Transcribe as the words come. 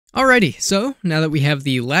Alrighty, so now that we have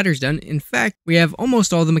the ladders done, in fact, we have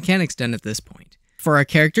almost all the mechanics done at this point. For our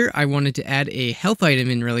character, I wanted to add a health item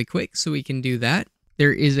in really quick, so we can do that.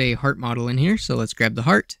 There is a heart model in here, so let's grab the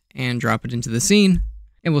heart and drop it into the scene.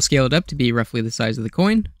 And we'll scale it up to be roughly the size of the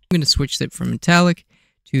coin. I'm going to switch it from metallic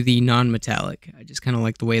to the non-metallic. I just kind of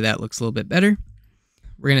like the way that looks a little bit better.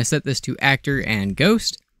 We're going to set this to actor and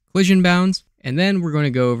ghost, collision bounds, and then we're going to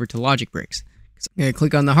go over to logic bricks. So I'm going to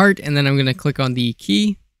click on the heart, and then I'm going to click on the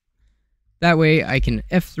key. That way I can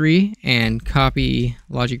F3 and copy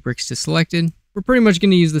logic bricks to selected. We're pretty much going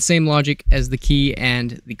to use the same logic as the key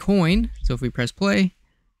and the coin. So if we press play,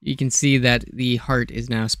 you can see that the heart is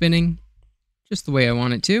now spinning just the way I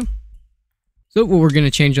want it to. So what we're going to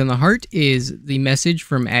change on the heart is the message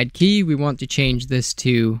from add key. We want to change this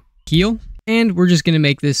to heal. And we're just going to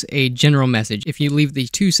make this a general message. If you leave the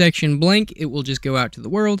to section blank, it will just go out to the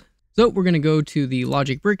world. So we're going to go to the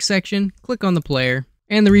logic brick section, click on the player.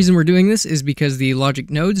 And the reason we're doing this is because the logic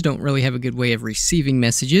nodes don't really have a good way of receiving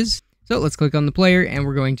messages. So let's click on the player and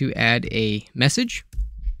we're going to add a message.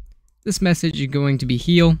 This message is going to be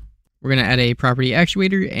heal. We're going to add a property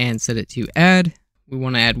actuator and set it to add. We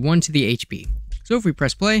want to add 1 to the HP. So if we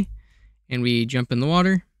press play and we jump in the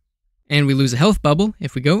water and we lose a health bubble,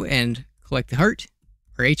 if we go and collect the heart,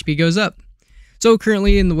 our HP goes up. So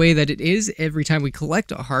currently in the way that it is, every time we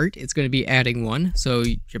collect a heart, it's going to be adding 1. So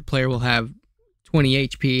your player will have 20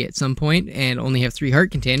 HP at some point and only have 3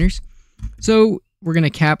 heart containers. So we're going to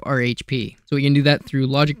cap our HP. So we can do that through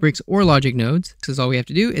logic bricks or logic nodes. So all we have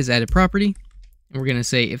to do is add a property. And we're going to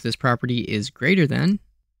say if this property is greater than,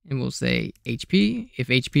 and we'll say HP. If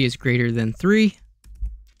HP is greater than 3,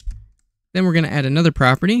 then we're going to add another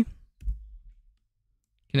property.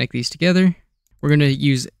 Connect these together. We're going to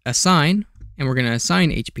use assign, and we're going to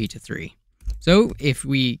assign HP to 3. So if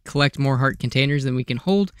we collect more heart containers than we can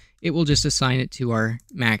hold, it will just assign it to our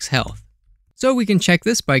max health. So we can check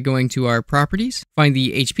this by going to our properties, find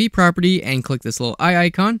the HP property, and click this little eye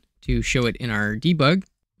icon to show it in our debug.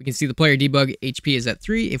 We can see the player debug HP is at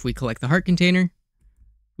 3. If we collect the heart container,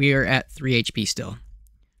 we are at 3 HP still.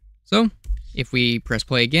 So if we press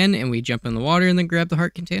play again and we jump in the water and then grab the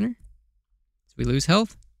heart container, so we lose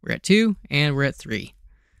health, we're at 2 and we're at 3.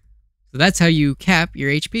 So that's how you cap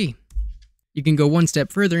your HP. You can go one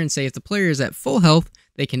step further and say if the player is at full health,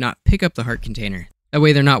 they cannot pick up the heart container. That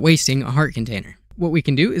way they're not wasting a heart container. What we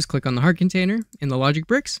can do is click on the heart container in the logic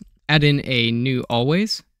bricks, add in a new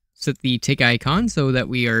always, set the tick icon so that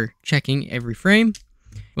we are checking every frame.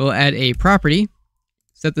 We'll add a property,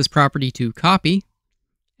 set this property to copy,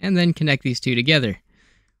 and then connect these two together.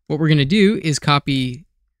 What we're going to do is copy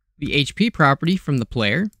the HP property from the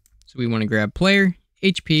player. So we want to grab player,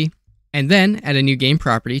 HP, and then add a new game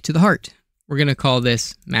property to the heart. We're going to call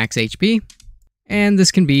this max HP, and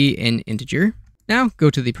this can be an integer. Now go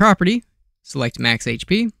to the property, select max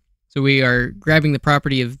HP. So we are grabbing the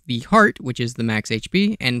property of the heart, which is the max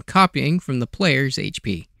HP, and copying from the player's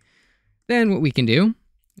HP. Then what we can do,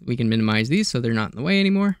 we can minimize these so they're not in the way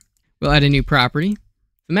anymore. We'll add a new property.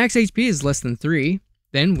 If the max HP is less than 3,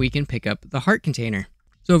 then we can pick up the heart container.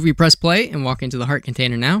 So if we press play and walk into the heart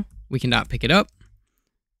container now, we cannot pick it up.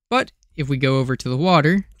 But if we go over to the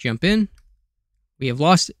water, jump in, we have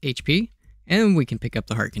lost HP, and we can pick up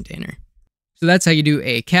the heart container. So that's how you do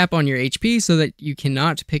a cap on your HP so that you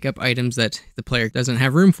cannot pick up items that the player doesn't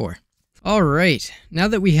have room for. Alright, now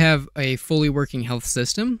that we have a fully working health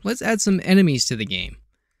system, let's add some enemies to the game.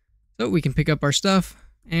 So we can pick up our stuff,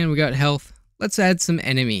 and we got health. Let's add some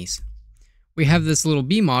enemies. We have this little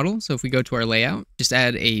bee model, so if we go to our layout, just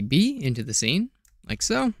add a bee into the scene, like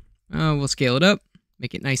so. We'll scale it up,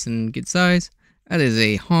 make it nice and good size. That is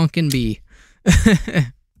a honkin' bee.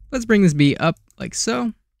 Let's bring this bee up like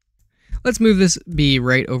so. Let's move this bee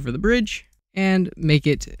right over the bridge and make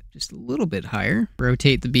it just a little bit higher.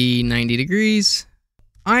 Rotate the bee 90 degrees.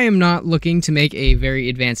 I am not looking to make a very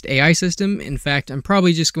advanced AI system. In fact, I'm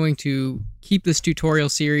probably just going to keep this tutorial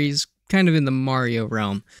series kind of in the Mario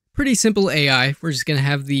realm. Pretty simple AI. We're just going to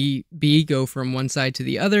have the bee go from one side to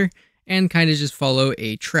the other and kind of just follow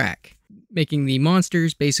a track, making the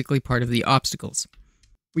monsters basically part of the obstacles.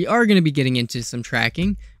 We are going to be getting into some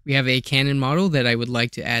tracking. We have a cannon model that I would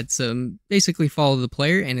like to add some, basically follow the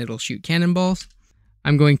player and it'll shoot cannonballs.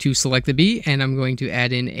 I'm going to select the bee and I'm going to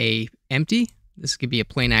add in a empty. This could be a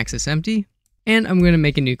plain axis empty. And I'm going to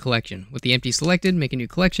make a new collection. With the empty selected, make a new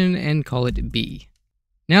collection and call it bee.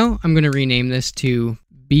 Now I'm going to rename this to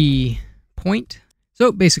bee point.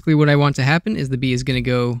 So basically what I want to happen is the bee is going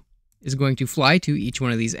to fly to each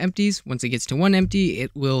one of these empties. Once it gets to one empty,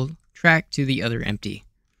 it will track to the other empty.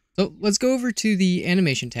 So let's go over to the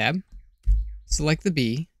animation tab, select the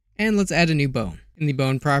bee, and let's add a new bone. In the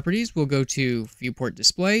bone properties, we'll go to viewport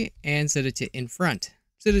display and set it to in front.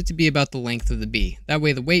 Set it to be about the length of the bee. That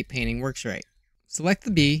way the weight painting works right. Select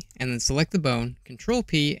the bee and then select the bone, Control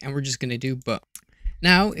P, and we're just going to do bone.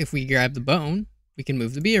 Now, if we grab the bone, we can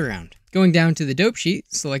move the bee around. Going down to the dope sheet,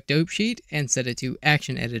 select dope sheet and set it to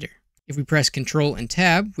action editor. If we press Control and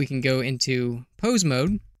Tab, we can go into pose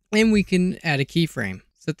mode and we can add a keyframe.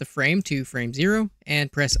 Set the frame to frame 0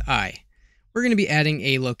 and press I. We're going to be adding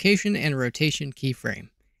a location and rotation keyframe.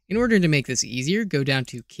 In order to make this easier, go down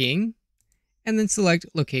to King and then select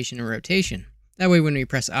location and rotation. That way when we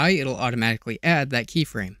press I, it'll automatically add that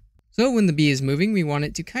keyframe. So when the bee is moving, we want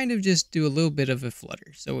it to kind of just do a little bit of a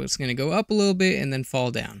flutter. So it's going to go up a little bit and then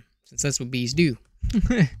fall down, since that's what bees do.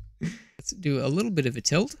 Let's do a little bit of a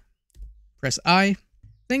tilt. Press I,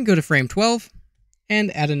 then go to frame 12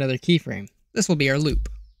 and add another keyframe. This will be our loop.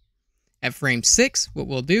 At frame 6, what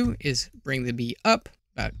we'll do is bring the bee up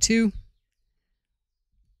about 2,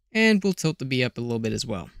 and we'll tilt the bee up a little bit as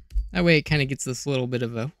well. That way it kind of gets this little bit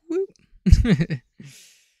of a whoop.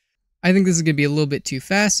 I think this is going to be a little bit too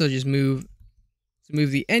fast, so just move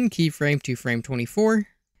the end keyframe to frame 24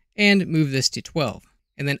 and move this to 12.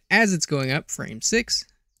 And then as it's going up, frame 6,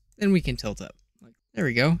 then we can tilt up. There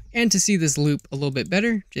we go. And to see this loop a little bit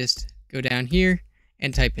better, just go down here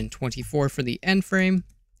and type in 24 for the end frame.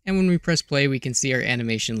 And when we press play, we can see our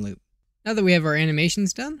animation loop. Now that we have our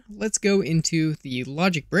animations done, let's go into the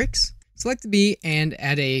logic bricks, select the bee, and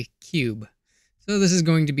add a cube. So this is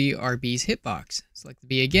going to be our bee's hitbox. Select the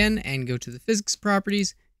bee again and go to the physics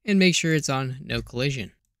properties and make sure it's on no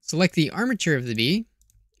collision. Select the armature of the bee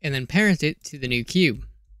and then parent it to the new cube.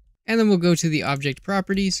 And then we'll go to the object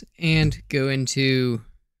properties and go into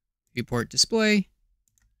viewport display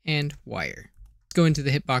and wire. Let's go into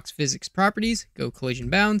the hitbox physics properties, go collision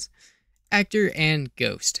bounds, actor, and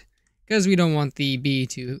ghost, because we don't want the bee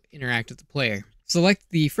to interact with the player. Select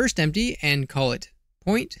the first empty and call it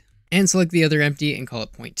point, and select the other empty and call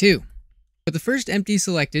it point 2. With the first empty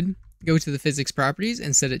selected, go to the physics properties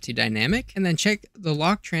and set it to dynamic, and then check the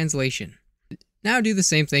lock translation. Now do the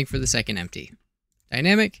same thing for the second empty.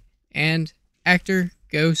 Dynamic, and actor,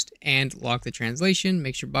 ghost, and lock the translation,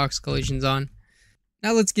 make sure box collision's on.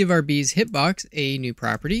 Now let's give our bee's hitbox a new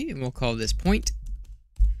property, and we'll call this point.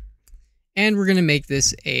 And we're going to make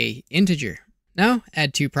this a integer. Now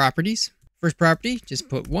add 2 properties. First property, just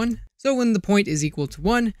put 1. So when the point is equal to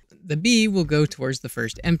 1, the bee will go towards the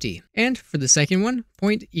first empty. And for the second one,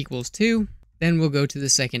 point equals 2, then we'll go to the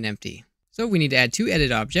second empty. So we need to add 2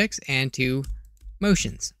 edit objects and 2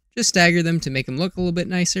 motions. Just stagger them to make them look a little bit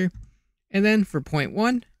nicer. And then for point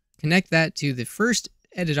 1, connect that to the first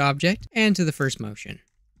edit object and to the first motion.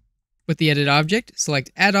 With the edit object,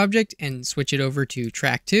 select add object and switch it over to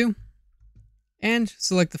track 2. And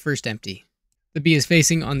select the first empty. The bee is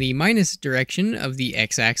facing on the minus direction of the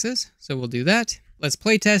x-axis, so we'll do that. Let's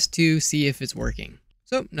play test to see if it's working.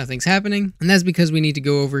 So nothing's happening, and that's because we need to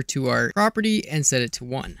go over to our property and set it to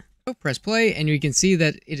 1. So press play, and you can see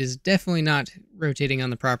that it is definitely not rotating on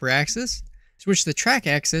the proper axis. Switch the track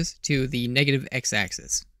axis to the negative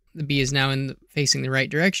x-axis. The bee is now facing the right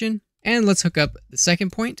direction, and let's hook up the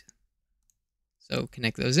second point. So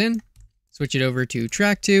connect those in, switch it over to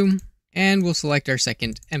track 2, and we'll select our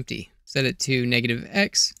second empty. Set it to negative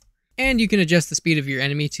x, and you can adjust the speed of your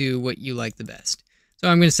enemy to what you like the best. So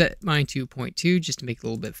I'm going to set mine to 0.2 just to make it a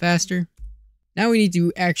little bit faster. Now we need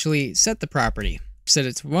to actually set the property. Set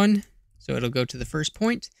it to 1, so it'll go to the first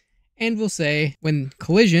point, and we'll say when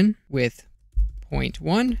collision with point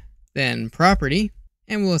 1, then property,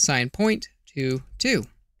 and we'll assign point to 2.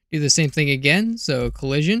 Do the same thing again, so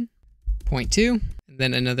collision, point 2, and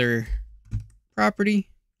then another property,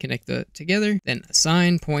 connect them together, then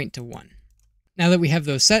assign point to 1. Now that we have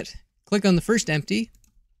those set, click on the first empty,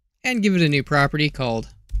 and give it a new property called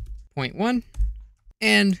point 1,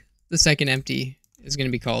 and the second empty is going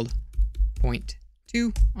to be called point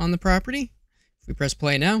 2 on the property. If we press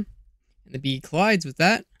play now, and the bee collides with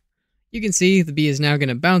that, you can see the bee is now going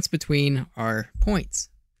to bounce between our points.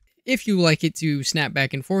 If you like it to snap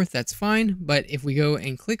back and forth, that's fine, but if we go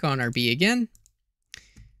and click on our bee again,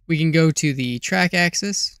 we can go to the track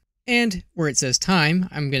axis, and where it says time,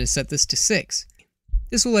 I'm going to set this to 6.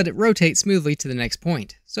 This will let it rotate smoothly to the next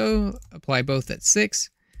point. So apply both at 6,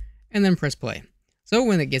 and then press play. So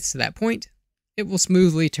when it gets to that point, it will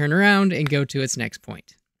smoothly turn around and go to its next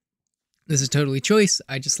point. This is totally choice,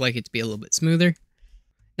 I just like it to be a little bit smoother.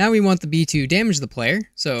 Now we want the bee to damage the player,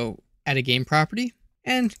 so add a game property,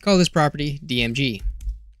 and call this property DMG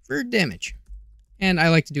for damage. And I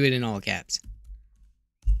like to do it in all caps.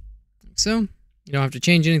 So, you don't have to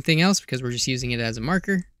change anything else because we're just using it as a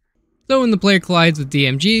marker. So when the player collides with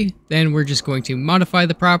DMG, then we're just going to modify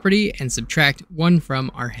the property and subtract 1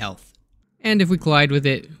 from our health. And if we collide with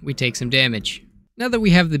it, we take some damage. Now that we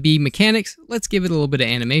have the bee mechanics, let's give it a little bit of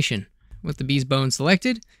animation. With the bee's bone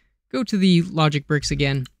selected, go to the logic bricks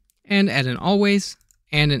again, and add an always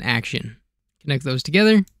and an action. Connect those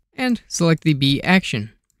together, and select the bee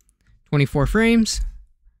action. 24 frames,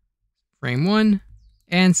 frame 1,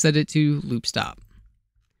 and set it to loop stop.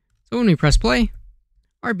 So when we press play,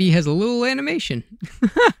 our bee has a little animation.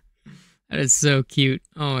 That is so cute.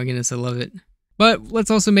 Oh my goodness, I love it. But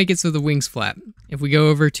let's also make it so the wings flap. If we go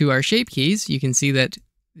over to our shape keys, you can see that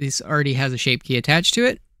this already has a shape key attached to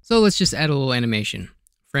it. So let's just add a little animation.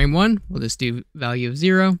 Frame 1, we'll just do value of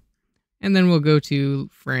 0. And then we'll go to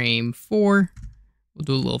frame 4. We'll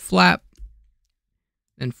do a little flap.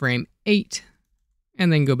 Then frame 8.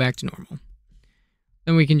 And then go back to normal.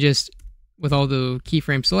 Then we can just, with all the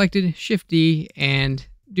keyframes selected, Shift D and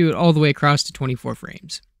do it all the way across to 24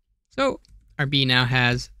 frames. So our bee now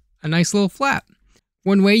has a nice little flap.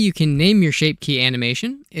 One way you can name your shape key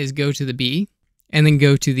animation is go to the bee and then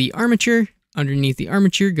go to the armature. Underneath the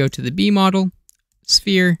armature, go to the bee model,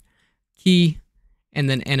 sphere, key, and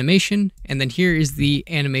then animation. And then here is the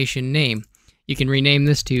animation name. You can rename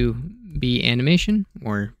this to bee animation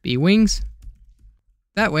or bee wings.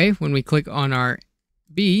 That way, when we click on our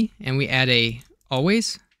bee and we add a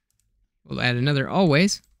always, we'll add another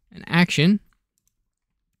always, an action,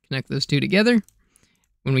 connect those two together.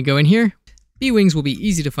 When we go in here, bee wings will be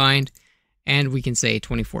easy to find, and we can say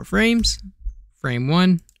 24 frames, frame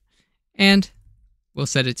 1, and we'll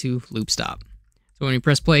set it to loop stop. So when we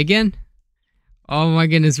press play again, oh my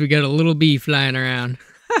goodness, we got a little bee flying around.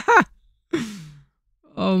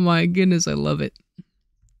 Oh my goodness, I love it.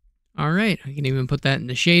 All right, I can even put that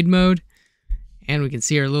into shade mode, and we can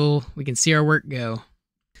see our work go.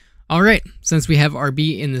 All right, since we have our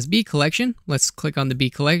bee in this bee collection, let's click on the bee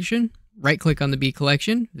collection, right click on the bee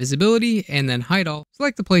collection, visibility, and then hide all.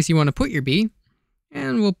 Select the place you want to put your bee,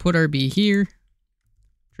 and we'll put our bee here,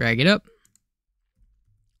 drag it up,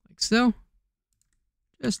 like so,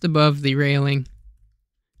 just above the railing.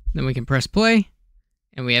 Then we can press play,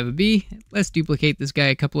 and we have a bee. Let's duplicate this guy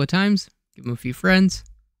a couple of times, give him a few friends.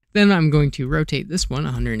 Then I'm going to rotate this one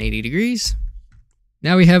 180 degrees.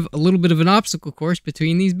 Now we have a little bit of an obstacle course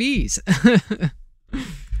between these bees.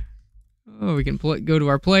 Oh, we can go to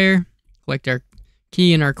our player, collect our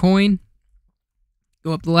key and our coin,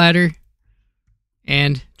 go up the ladder,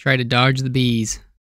 and try to dodge the bees.